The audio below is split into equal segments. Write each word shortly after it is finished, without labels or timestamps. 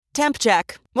Temp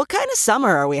check. What kind of summer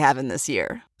are we having this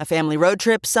year? A family road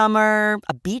trip summer?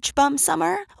 A beach bum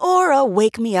summer? Or a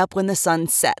wake me up when the sun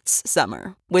sets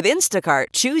summer? With Instacart,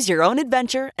 choose your own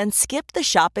adventure and skip the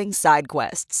shopping side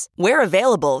quests. Where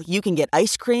available, you can get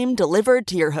ice cream delivered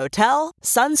to your hotel,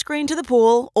 sunscreen to the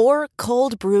pool, or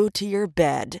cold brew to your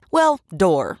bed. Well,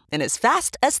 door, in as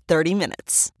fast as 30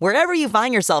 minutes. Wherever you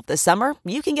find yourself this summer,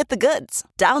 you can get the goods.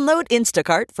 Download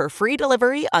Instacart for free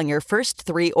delivery on your first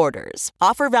 3 orders.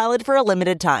 Offer valid for a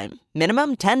limited time.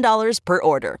 Minimum $10 per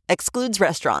order. Excludes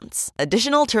restaurants.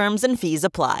 Additional terms and fees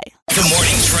apply. The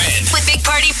Morning Trend With Big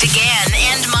Party began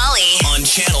and Molly. on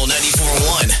Channel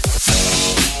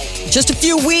 94.1. Just a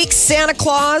few weeks, Santa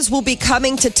Claus will be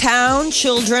coming to town.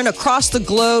 Children across the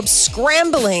globe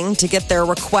scrambling to get their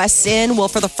requests in. Well,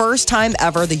 for the first time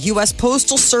ever, the U.S.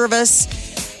 Postal Service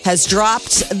has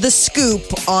dropped the scoop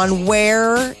on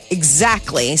where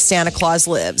exactly Santa Claus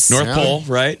lives. North Pole,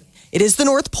 right? It is the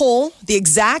North Pole. The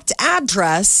exact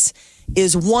address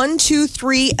is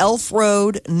 123 Elf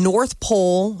Road, North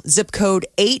Pole, zip code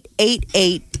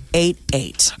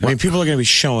 88888. I mean, people are going to be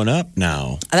showing up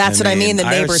now. That's what I mean. The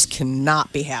I neighbors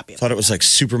cannot be happy. thought it was like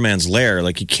Superman's lair.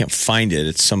 Like you can't find it.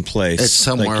 It's someplace. It's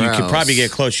somewhere like, you could else. probably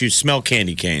get close. You smell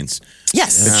candy canes.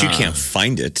 Yes. But you can't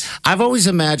find it. I've always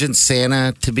imagined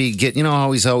Santa to be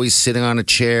how he's always sitting on a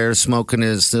chair, smoking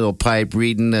his little pipe,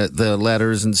 reading the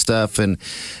letters and stuff, and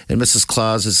Mrs.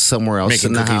 Claus is somewhere else Making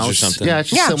in the cookies or house. something. Yeah,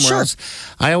 she's Yeah, somewhere sure. else.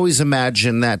 I always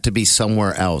imagine that to be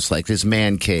somewhere else, like his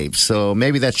man cave. So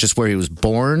maybe that's just where he was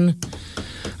born.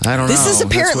 I don't know. This is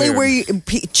That's apparently weird.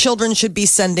 where children should be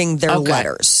sending their Okay.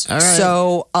 letters. All right.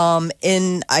 So,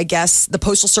 I guess the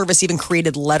Postal Service even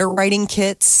created letter writing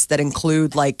kits that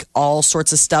include like all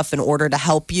sorts of stuff in order to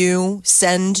help you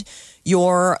send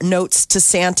your notes to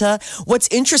Santa. What's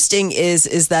interesting is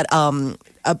that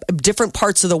different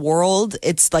parts of the world,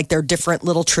 it's like they're different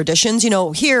little traditions.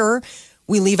 Here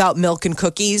we leave out milk and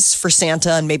cookies for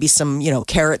Santa and maybe some,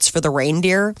 carrots for the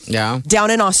reindeer. Yeah. Down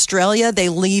in Australia, they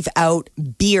leave out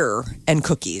beer and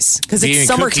cookies because it's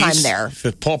summertime there.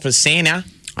 For Papa Santa.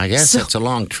 I guess it's a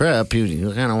long trip.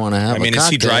 You kind of want to have. I mean, is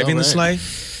he driving the sleigh?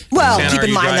 Well, Santa, keep are in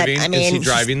you mind driving? that, Is he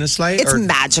driving the sleigh? it's or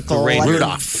magical. the reindeer?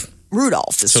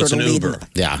 Rudolph. Is So it's sort an of leading. Uber.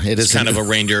 Yeah, it is It's kind of a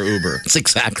reindeer Uber. It's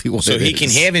exactly what So it he is. can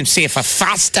have himself a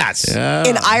Fostas. Yeah.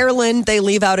 In Ireland, they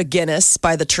leave out a Guinness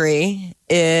by the tree.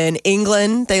 In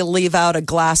England, they leave out a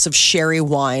glass of sherry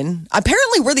wine.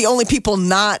 Apparently, we're the only people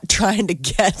not trying to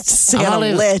get Santa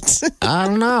lit. I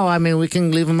don't know. I mean, we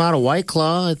can leave him out a White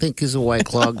Claw. I think he's a White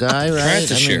Claw guy, right? Try it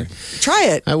this year. Try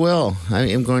it. I will. I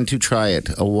am going to try it.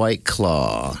 A White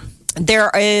Claw. There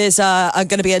is going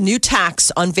to be a new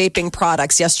tax on vaping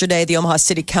products. Yesterday, the Omaha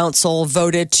City Council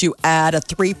voted to add a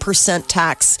 3%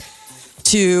 tax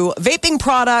to vaping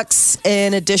products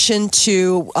in addition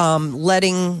to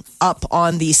letting up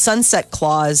on the sunset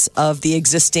clause of the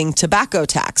existing tobacco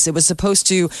tax. It was supposed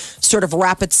to sort of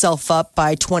wrap itself up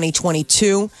by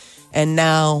 2022. And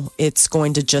now it's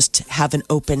going to just have an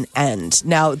open end.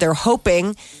 Now they're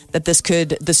hoping that this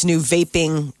new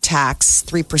vaping tax,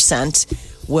 3%,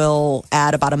 will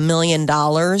add about $1 million.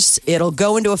 It'll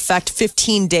go into effect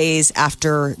 15 days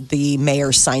after the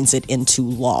mayor signs it into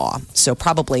law. So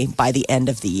probably by the end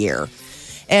of the year.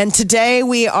 And today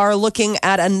we are looking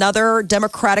at another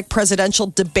Democratic presidential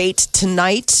debate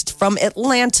tonight from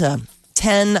Atlanta.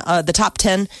 The top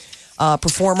 10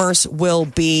 performers will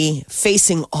be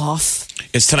facing off.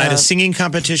 Is tonight a singing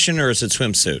competition or is it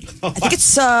swimsuit? I think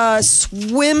it's a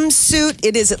swimsuit.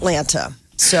 It is Atlanta.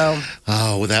 So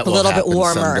that a will little bit happen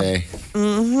warmer. someday.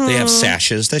 They have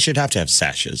sashes. They should have to have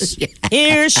sashes.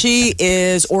 Here she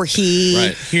is, or he,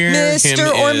 Right. Here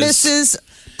Mr. him or is. Mrs.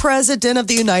 President of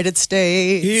the United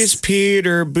States. He's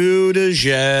Peter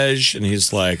Buttigieg. And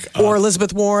he's like... or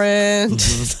Elizabeth Warren.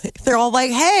 Mm-hmm. They're all like,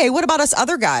 hey, what about us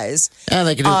other guys? Yeah,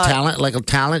 they could do like a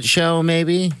talent show,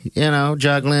 maybe.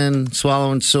 Juggling,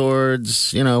 swallowing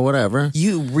swords, whatever.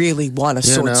 You really want a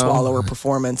sword swallower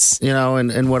performance.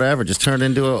 And whatever. Just turn it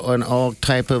into an all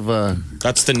type of.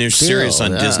 That's the new series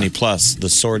on yeah. Disney Plus, The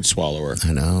Sword Swallower.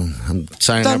 I know. I'm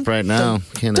signing up right now.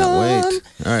 Cannot dun. wait.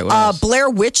 All right. What else? Blair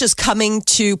Witch is coming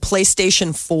to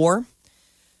PlayStation 4.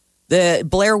 The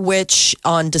Blair Witch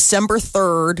on December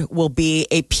 3rd will be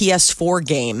a PS4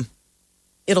 game.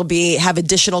 It'll have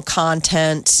additional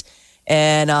content.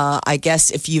 And I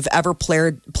guess if you've ever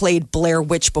played Blair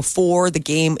Witch before, the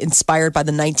game inspired by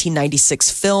the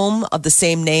 1996 film of the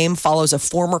same name follows a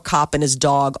former cop and his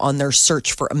dog on their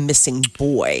search for a missing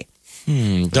boy.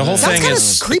 The whole Sounds thing kind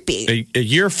is of creepy. A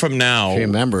year from now,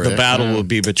 remember the it, battle yeah. will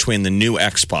be between the new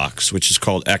Xbox, which is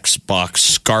called Xbox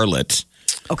Scarlet,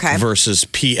 Okay. versus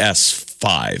PS4.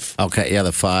 5. Okay, yeah,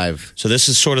 the 5. So this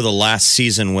is sort of the last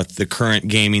season with the current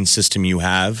gaming system you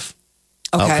have.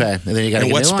 Okay. And then you got to And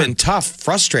get what's a new been one. tough,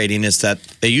 frustrating, is that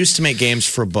they used to make games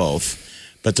for both,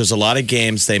 but there's a lot of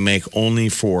games they make only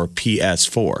for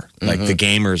PS4. Like the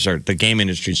game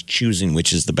industry's choosing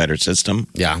which is the better system.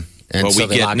 Yeah. And But so we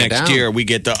they get lock it next down. year, we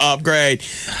get the upgrade.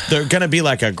 They're going to be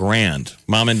like $1,000.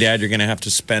 Mom and Dad, you're going to have to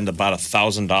spend about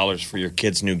 $1,000 for your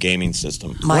kid's new gaming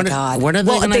system. My God. When are they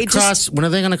Well, going to just- cross? When are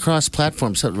they going to cross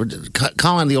platforms? So,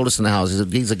 Colin, the oldest in the house,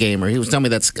 he's a gamer. He was telling me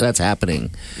that's happening.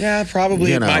 Yeah, probably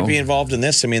You it might know. be involved in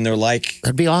this. I mean, they're like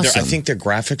That'd be awesome. I think their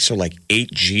graphics are like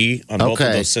 8G on both of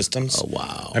Okay. those systems. Oh,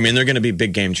 wow. I mean, they're going to be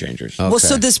big game changers. Well,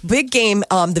 so Okay. this big game,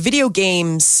 the video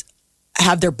games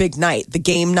have their big night, the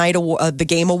game night, the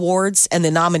game awards, and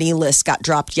the nominee list got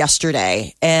dropped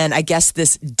yesterday. And I guess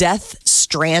this Death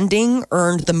Stranding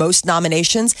earned the most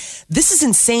nominations. This is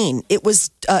insane. It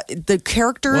was the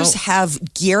characters Well-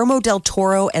 have Guillermo del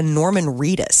Toro and Norman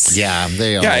Reedus. Yeah,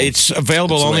 they are. Yeah, it's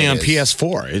available That's the only way on it is.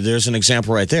 PS4. There's an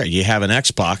example right there. You have an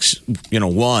Xbox,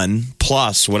 One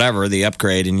plus whatever the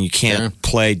upgrade, and you can't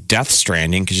play Death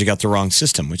Stranding because you got the wrong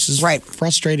system, which is Right.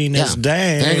 frustrating as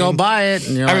day. They go buy it.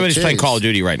 And you're Everybody's like, playing "Geez." Call of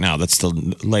Duty right now. That's the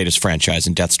latest franchise,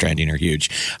 and Death Stranding are huge.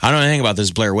 I don't know anything about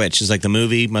this Blair Witch. It's like the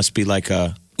movie must be like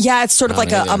a. Yeah, it's sort of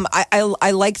like either.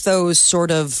 I like those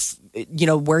sort of,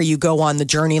 where you go on the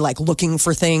journey, like looking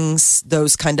for things,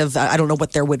 those kind of, I don't know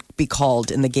what there would be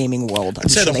called in the gaming world. I'm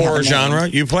I'd say sure the they have a horror name. genre.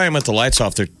 You play them with the lights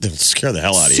off, they'll scare the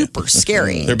hell out of you. Super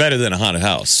scary. They're better than a haunted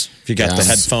house. If you got the Yes.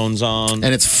 headphones on.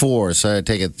 And it's 4, so I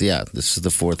take it. Yeah, this is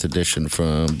the 4th edition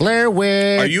from Blair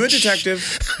Witch. Are you a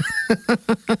detective?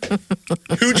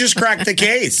 Who just cracked the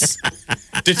case?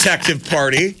 Detective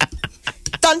party.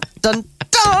 Dun, dun,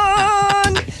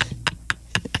 dun.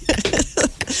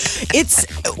 It's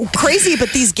crazy,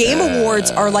 but these game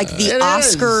awards are like the It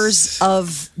Oscars is.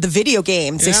 of the video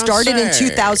games. They Yeah, started in say.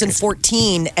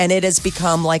 2014, and it has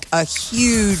become like a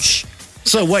huge.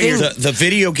 So what you're The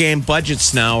video game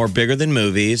budgets now are bigger than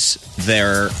movies.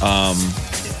 They're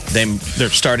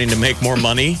starting to make more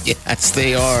money. Yes,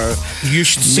 they are. You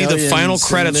should see the Millions final and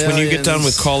credits when you get done with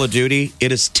millions. Call of Duty.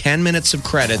 It is 10 minutes of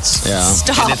credits. Yeah.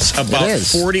 Stop. And it's about It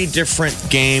is. 40 different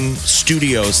game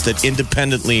studios that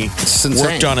independely It's insane.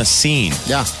 worked on a scene.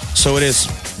 Yeah. So it is.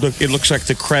 Look, it looks like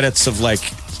the credits of like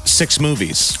 6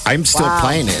 movies. I'm still Wow.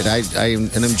 playing it. I'm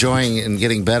enjoying and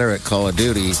getting better at Call of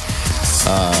Duty.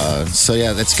 So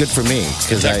yeah, that's good for me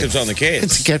because Detectives on the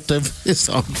case. Detective is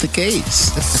on the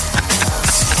case.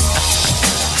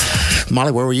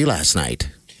 Molly, where were you last night?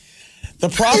 The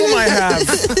problem I have.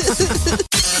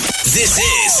 This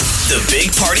is the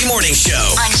Big Party Morning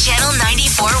Show. On Channel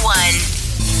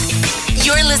 94.1.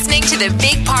 You're listening to the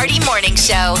Big Party Morning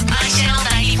Show on Channel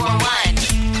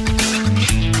 94.1.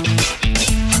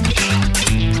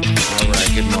 All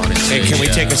right, good morning. Hey, can we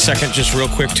take a second just real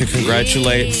quick to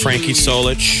congratulate Frankie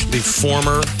Solich, the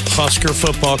former Husker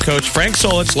football coach. Frank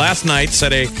Solich last night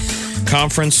set a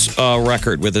conference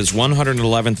record with his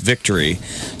 111th victory.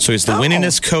 So he's the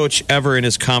winningest coach ever in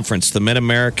his conference, the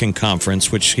Mid-American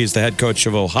Conference, which he's the head coach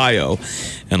of Ohio.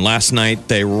 And last night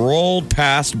they rolled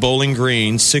past Bowling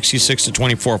Green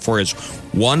 66-24 for his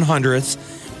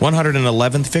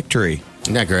 111th victory.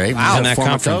 Isn't that great? in Wow, that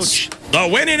former conference. coach. The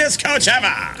winningest coach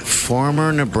ever.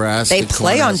 Former Nebraska. They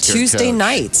play on Cornhusker Tuesday coach.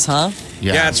 nights, huh?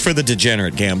 Yeah, it's for the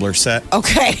degenerate gambler set.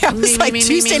 Okay, I was like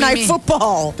Tuesday night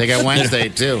football. They got Wednesday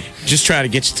too. Just trying to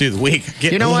get you through the week.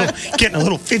 You know what? Getting a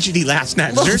little fidgety last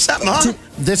night. Is there something on?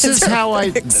 This is how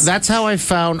that's how I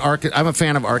found I'm a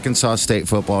fan of Arkansas State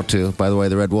football too, by the way,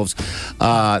 the Red Wolves.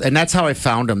 And that's how I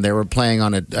found them. They were playing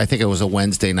on I think it was a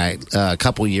Wednesday night a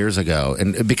couple years ago.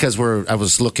 And because I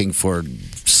was looking for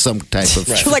some type of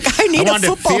You're like, I need a wanted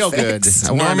football to feel fix. good.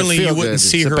 I wanted to Normally, feel you wouldn't good.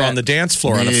 see It's a her bad- on the dance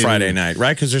floor on a No. Friday night,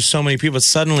 right? Because there's so many people.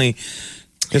 Suddenly,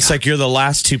 it's like you're the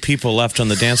last 2 people left on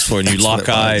the dance floor, and you That's what lock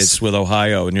it was. eyes with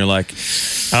Ohio, and you're like,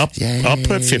 I'll put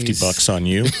Yes. $50 on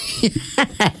you.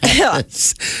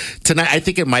 Tonight, I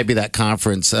think it might be that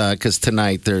conference because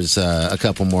tonight there's a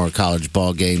couple more college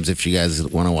ball games if you guys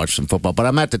want to watch some football. But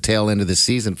I'm at the tail end of the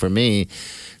season for me,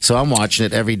 so I'm watching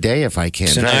it every day if I can.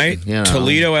 Tonight, right? You know.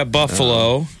 Toledo at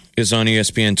Buffalo is on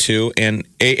ESPN2, and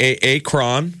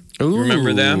Akron. Ooh,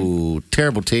 Remember them?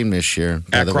 Terrible team this year.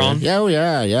 by the way. Akron? Yeah, oh,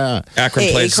 yeah. Akron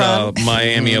Hey, plays Akron.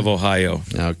 Miami of Ohio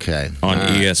Okay. on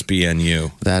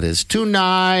ESPNU. That is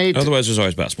tonight. Otherwise, there's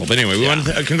always basketball. But anyway, we want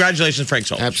to congratulations, Frank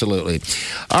Solich. Absolutely.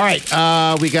 All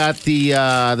right. We got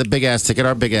the big ass ticket,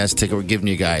 our big ass ticket we're giving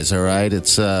you guys. All right.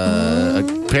 It's a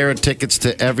pair of tickets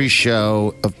to every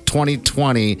show of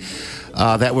 2020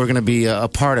 that we're going to be a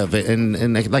part of it.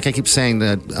 And like I keep saying,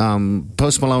 that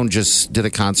Post Malone just did a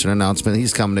concert announcement.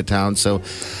 He's coming to town. So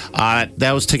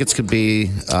those tickets could be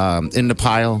in the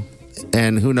pile.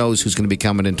 And who knows who's going to be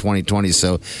coming in 2020.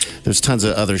 So there's tons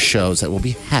of other shows that will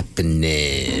be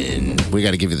happening. We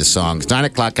got to give you the songs. 9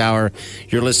 o'clock hour.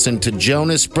 You're listening to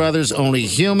Jonas Brothers, Only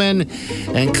Human,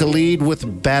 and Khalid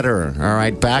with Better. All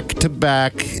right, back to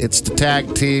back. It's the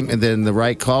tag team. And then the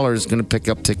right caller is going to pick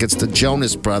up tickets to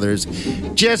Jonas Brothers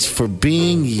just for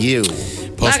being you.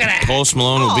 Post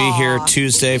Malone will be here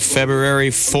Tuesday, February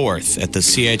 4th at the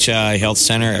CHI Health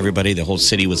Center. Everybody, the whole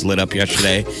city was lit up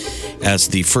yesterday as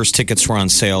the first tickets were on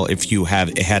sale if you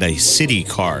had a city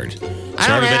card. So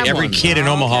every kid in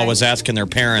Omaha was asking their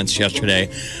parents yesterday,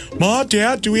 Mom,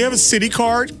 Dad, do we have a city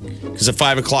card? Because at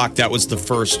 5 o'clock, that was the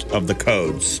first of the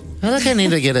codes. I think I need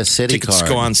to get a city Tickets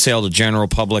card. go on sale to general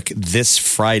public this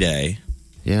Friday.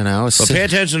 You know, So pay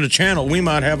attention to the channel. We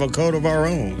might have a code of our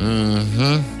own.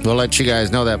 We'll let you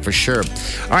guys know that for sure.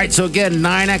 All right, so again,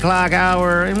 9 o'clock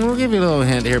hour, and we'll give you a little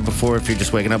hint here before if you're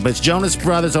just waking up. But it's Jonas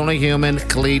Brothers, Only Human,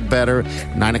 Khalid Better,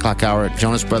 9 o'clock hour.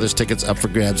 Jonas Brothers tickets up for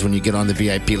grabs when you get on the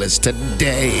VIP list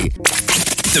today.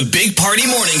 The Big Party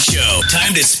Morning Show.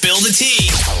 Time to spill the tea.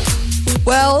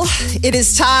 Well, it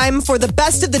is time for the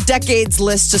best of the decades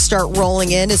list to start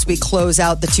rolling in as we close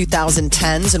out the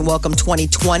 2010s and welcome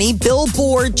 2020.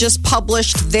 Billboard just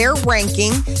published their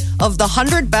ranking of the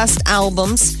 100 best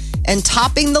albums, and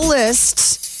topping the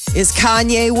list is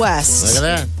Kanye West. Look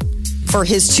at that. For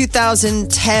his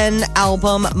 2010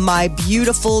 album, My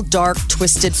Beautiful Dark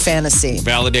Twisted Fantasy.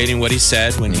 Validating what he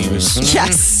said when he was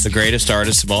Yes. the greatest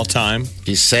artist of all time.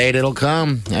 You say it, it'll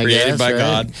come. I Created guess, by right?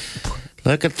 God.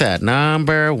 Look at that.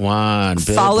 Number one.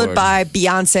 Followed Billboard. by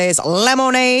Beyonce's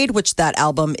Lemonade, which that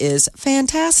album is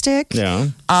fantastic. Yeah.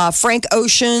 Frank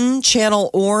Ocean,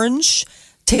 Channel Orange,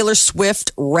 Taylor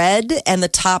Swift, Red, and the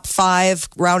top 5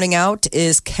 rounding out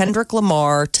is Kendrick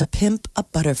Lamar, To Pimp a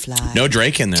Butterfly. No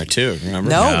Drake in there, too. Remember?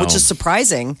 No, which is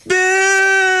surprising.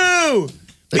 Boo!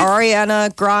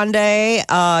 Ariana Grande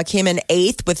came in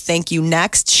 8th with Thank You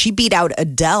Next. She beat out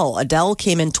Adele. Adele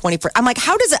came in 21st. I'm like,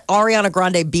 how does Ariana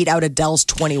Grande beat out Adele's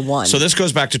 21? So this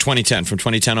goes back to 2010. From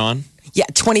 2010 on? Yeah,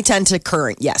 2010 to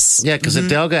current, yes. Yeah, because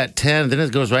Adele got 10. Then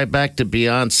it goes right back to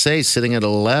Beyonce sitting at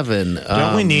 11.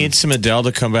 Don't we need some Adele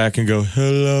to come back and go,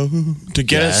 hello, to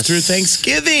get us Yes. through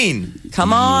Thanksgiving?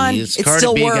 Come on. It Cardi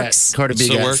still B works. Cardi B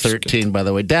Still got works. 13, by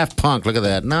the way. Daft Punk, look at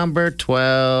that. Number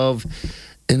 12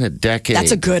 in a decade.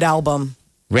 That's a good album.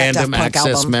 That Random Daft Punk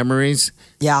Access album. Memories.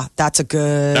 Yeah, that's a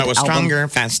good That was album. stronger,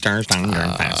 faster,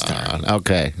 faster.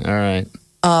 Okay, all right.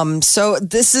 So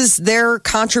this is their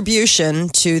contribution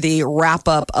to the wrap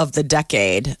up of the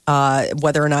decade.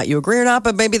 Whether or not you agree or not,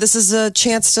 but maybe this is a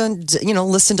chance to,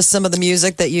 listen to some of the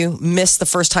music that you missed the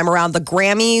first time around. The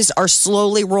Grammys are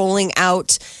slowly rolling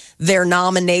out their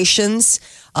nominations.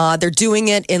 They're doing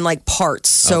it in like parts.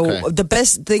 So Okay. the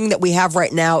best thing that we have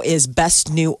right now is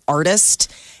Best New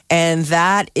Artist. And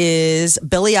that is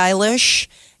Billie Eilish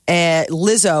and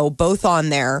Lizzo, both on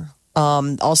there.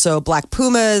 Also Black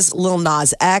Pumas, Lil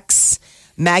Nas X,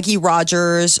 Maggie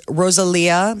Rogers,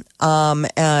 Rosalia,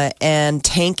 and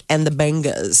Tank and the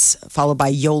Bangas, followed by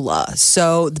Yola.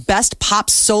 So the best pop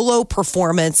solo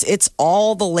performance, it's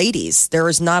all the ladies. There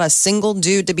is not a single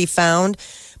dude to be found.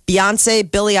 Beyonce,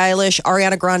 Billie Eilish,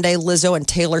 Ariana Grande, Lizzo, and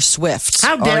Taylor Swift.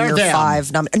 How dare are your them.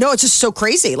 5 No, it's just so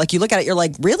crazy. Like you look at it, you're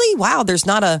like, really? Wow, there's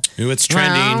not a Ooh, it's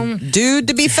trending. dude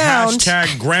to be found. Hashtag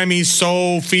Grammy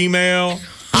soul female.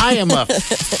 I am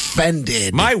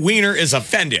offended. My wiener is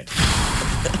offended.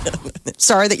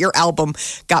 Sorry that your album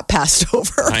got passed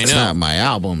over. I It's know. not my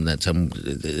album. That's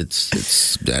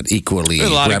it's equally A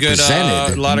lot of good,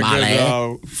 represented.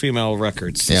 Molly. female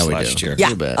records Yeah, we last do. year. Yeah,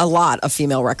 You bet. a lot of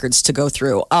female records to go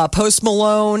through. Post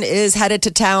Malone is headed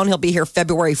to town. He'll be here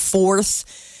February 4th.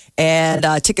 And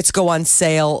tickets go on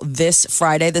sale this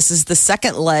Friday. This is the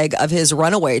second leg of his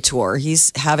Runaway tour.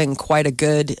 He's having quite a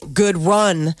good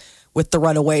run with the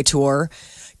Runaway tour.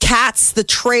 Cats, the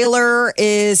trailer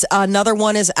is another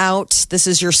one is out. This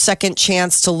is your second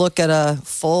chance to look at a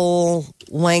full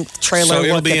length trailer. So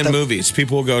it'll look be at in the movies.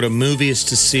 People will go to movies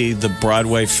to see the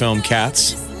Broadway film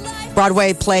Cats.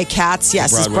 Broadway play Cats.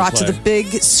 Yes, it's Broadway brought to play. the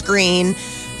big screen.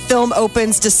 Film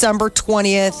opens December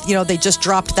 20th. You know, they just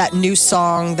dropped that new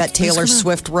song that Taylor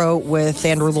Swift wrote with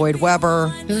Andrew Lloyd Webber.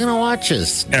 Who's gonna watch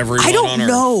us? Everyone I on don't Earth.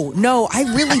 know. No, I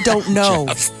really don't know.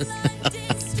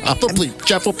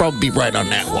 Jeff will probably be right on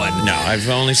that one. No, I've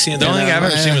only seen the only thing I've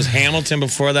ever seen was Hamilton.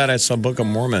 Before that, I saw Book of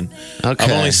Mormon. Okay.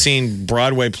 I've only seen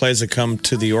Broadway plays that come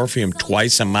to the Orpheum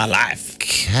twice in my life.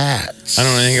 Cats. I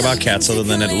don't know anything about Cats other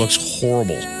than it looks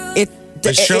horrible.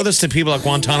 They show this to people at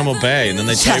Guantanamo Bay, and then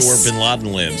they tell you where Bin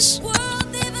Laden lives.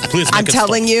 Please, I'm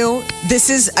telling you, this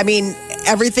is, I mean,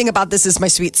 everything about this is my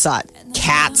sweet spot.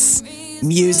 Cats,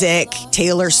 music,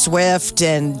 Taylor Swift,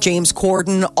 and James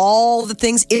Corden, all the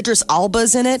things. Idris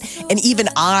Elba's in it. And even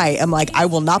I am like, I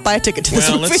will not buy a ticket to this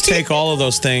movie. Let's take all of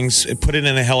those things, put it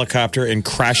in a helicopter, and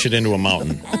crash it into a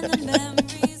mountain.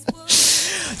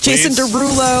 Jason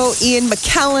Derulo, Ian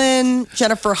McKellen,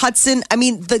 Jennifer Hudson. I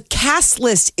mean, the cast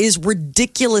list is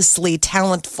ridiculously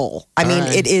talentful. I mean,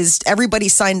 it is, everybody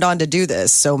signed on to do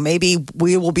this. So maybe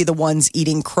we will be the ones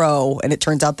eating crow. And it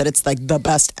turns out that it's like the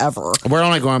best ever. We're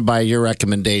only going by your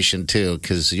recommendation, too,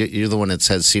 because you're the one that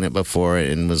has seen it before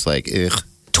and was like, ugh.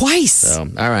 Twice. So,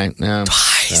 all right.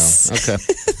 Twice. So, okay.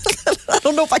 I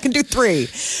don't know if I can do 3.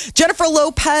 Jennifer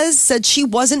Lopez said she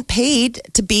wasn't paid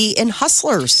to be in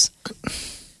Hustlers.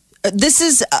 This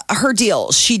is her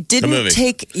deal. She didn't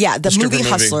take, the movie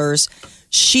Hustlers.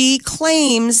 She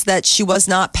claims that she was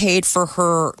not paid for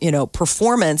her,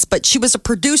 performance, but she was a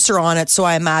producer on it. So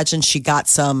I imagine she got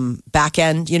some back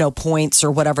end, points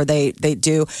or whatever they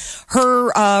do.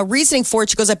 Her reasoning for it,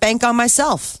 she goes, I bank on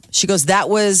myself. She goes, that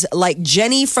was like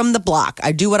Jenny from the block.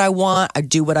 I do what I want. I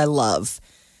do what I love.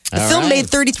 The film made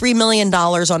 $33 million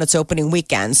on its opening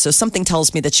weekend, so something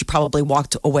tells me that she probably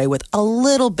walked away with a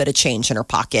little bit of change in her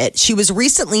pocket. She was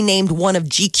recently named one of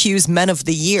GQ's Men of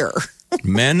the Year.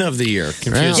 Men of the Year.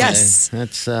 Confusing. Yes.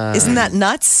 That's, Isn't that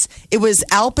nuts? It was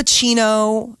Al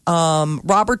Pacino,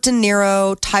 Robert De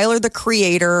Niro, Tyler, the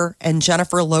Creator, and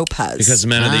Jennifer Lopez. Because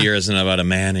Men of the Year isn't about a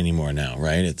man anymore now,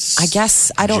 right? It's I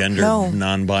guess. I don't gender know.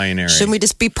 non-binary. Shouldn't we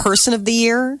just be Person of the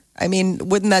Year? I mean,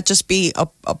 wouldn't that just be a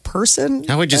person?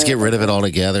 I would just get rid of it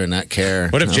altogether and not care.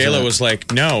 What if J-Lo was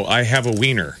like, no, I have a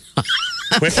wiener.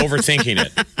 Quit overthinking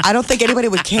it. I don't think anybody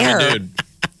would care. Dude.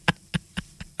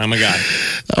 I'm a guy.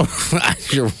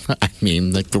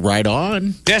 Like the right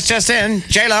on. Just in.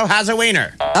 J-Lo has a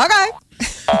wiener. Okay.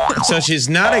 So she's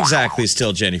not exactly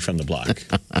still Jenny from the block.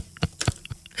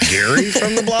 Gary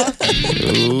from the block?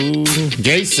 Ooh,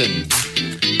 Jason.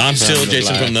 I'm still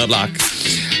Jason from the block.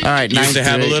 All right. Used to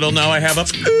have a little, now I have a...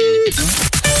 Channel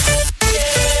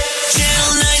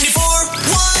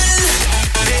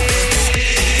 94.1.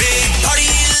 Big Party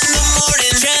in the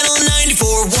morning. Channel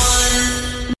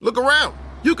 94.1. Look around.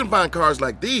 You can find cars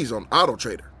like these on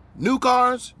AutoTrader. New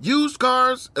cars, used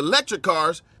cars, electric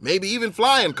cars, maybe even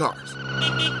flying cars.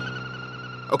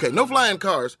 Okay, no flying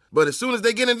cars, but as soon as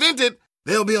they get invented,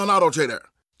 they'll be on AutoTrader.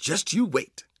 Just you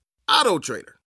wait. AutoTrader.